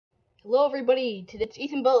Hello everybody, today it's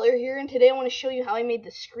Ethan Butler here, and today I want to show you how I made the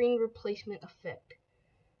screen replacement effect.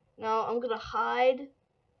 Now I'm going to hide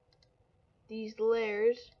these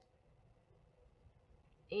layers,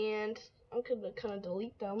 and I'm going to kind of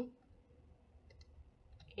delete them.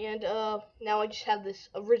 And now I just have this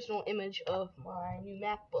original image of my new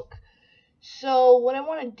MacBook. So what I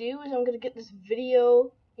want to do is I'm going to get this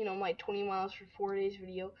video, my 20 miles for 4 days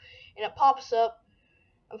video, and it pops up.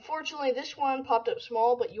 Unfortunately, this one popped up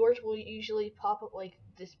small, but yours will usually pop up like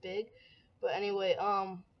this big. But anyway,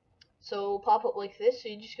 so it'll pop up like this. So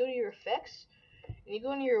you just go to your effects, and you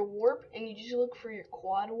go into your warp, and you just look for your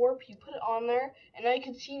quad warp. You put it on there, and now you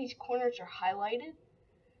can see these corners are highlighted.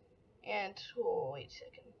 And wait a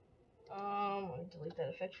second. Let me delete that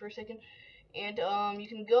effect for a second. And you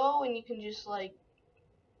can go and you can just I'm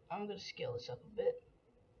gonna scale this up a bit,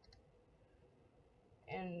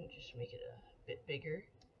 and just make it a bit bigger,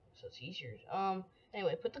 so it's easier.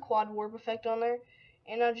 Anyway, put the quad warp effect on there,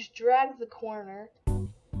 and now just drag the corner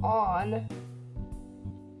on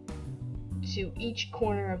to each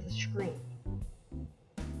corner of the screen.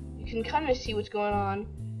 You can kind of see what's going on.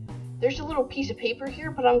 There's a little piece of paper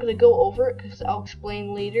here, but I'm going to go over it because I'll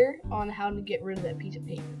explain later on how to get rid of that piece of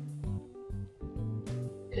paper.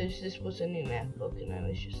 Because this was a new MacBook, and I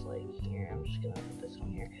was just like, here, I'm just going to put this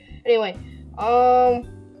on here. Anyway,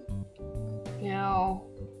 now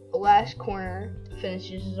the last corner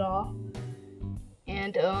finishes it off,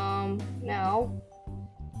 and now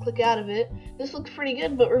click out of it. This looks pretty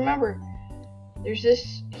good, but remember, there's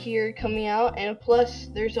this here coming out, and plus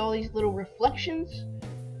there's all these little reflections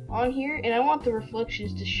on here, and I want the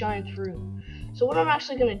reflections to shine through. So what I'm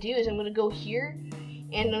actually going to do is I'm going to go here,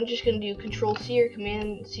 and I'm just going to do Control C or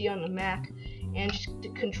Command C on the Mac, and just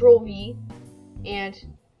Control V, and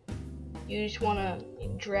you just want to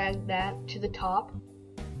drag that to the top.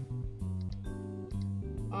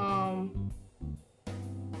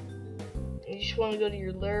 You just want to go to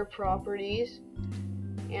your layer properties,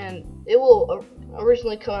 and it will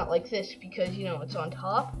originally come out like this because it's on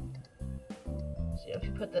top. So if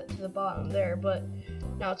you put that to the bottom there, but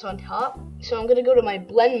now it's on top. So I'm gonna go to my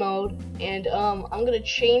blend mode, and I'm gonna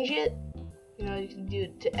change it. You can do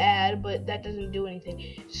it to add, but that doesn't do anything.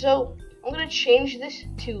 So I'm gonna change this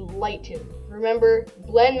to lighten. Remember,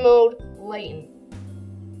 blend mode, lighten.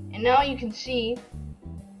 And now you can see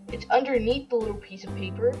it's underneath the little piece of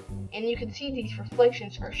paper, and you can see these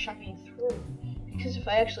reflections are shining through. Because if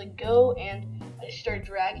I actually go and I start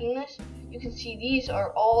dragging this, you can see these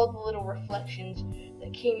are all the little reflections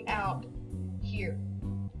that came out here.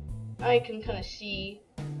 Now you can kind of see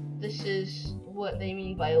this is what they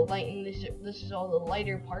mean by lighten. This is all the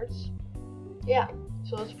lighter parts. Yeah,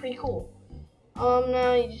 so it's pretty cool.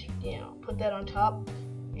 Now you just put that on top,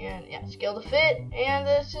 and yeah, scale to fit, and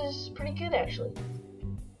this is pretty good actually.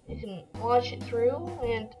 You can watch it through,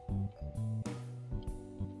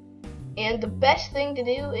 and the best thing to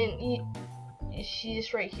do, and you see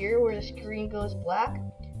this right here where the screen goes black.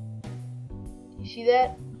 You see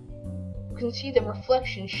that? You can see the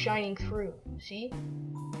reflection shining through. See?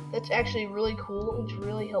 That's actually really cool. It's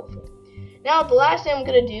really helpful. Now, the last thing I'm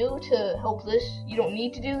gonna do to help this, you don't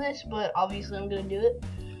need to do this, but obviously I'm gonna do it.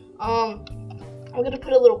 I'm gonna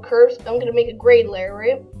put a little curve. I'm gonna make a grade layer,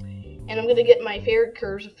 right? And I'm gonna get my favorite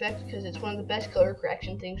curves effect because it's one of the best color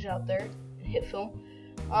correction things out there in HitFilm.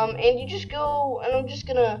 And you just go, and I'm just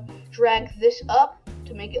gonna drag this up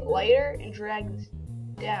to make it lighter, and drag this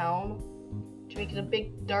down to make it a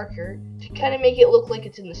bit darker, to kind of make it look like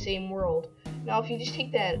it's in the same world. Now if you just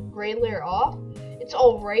take that gray layer off, it's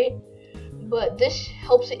alright, but this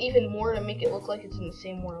helps it even more to make it look like it's in the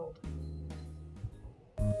same world.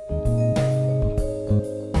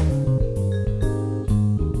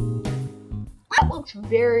 That looks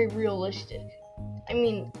very realistic. I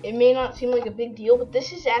mean, it may not seem like a big deal, but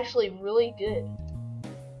this is actually really good.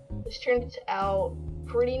 This turned out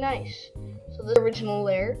pretty nice. So the original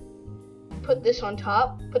layer, put this on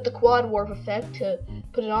top, put the quad warp effect to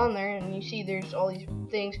put it on there, and you see there's all these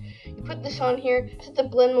things. You put this on here, set the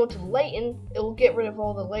blend mode to lighten, it will get rid of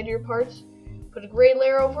all the lighter parts. Put a gray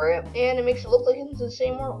layer over it, and it makes it look like it's the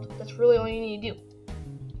same world. That's really all you need to do.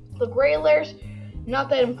 The gray layer's not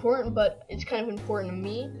that important, but it's kind of important to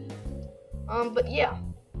me. But yeah,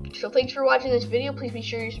 so thanks for watching this video. Please be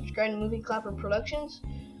sure you subscribe to Movie Clapper Productions.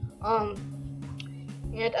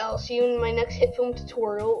 And I'll see you in my next HitFilm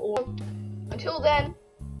tutorial. Until then,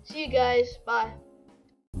 see you guys. Bye.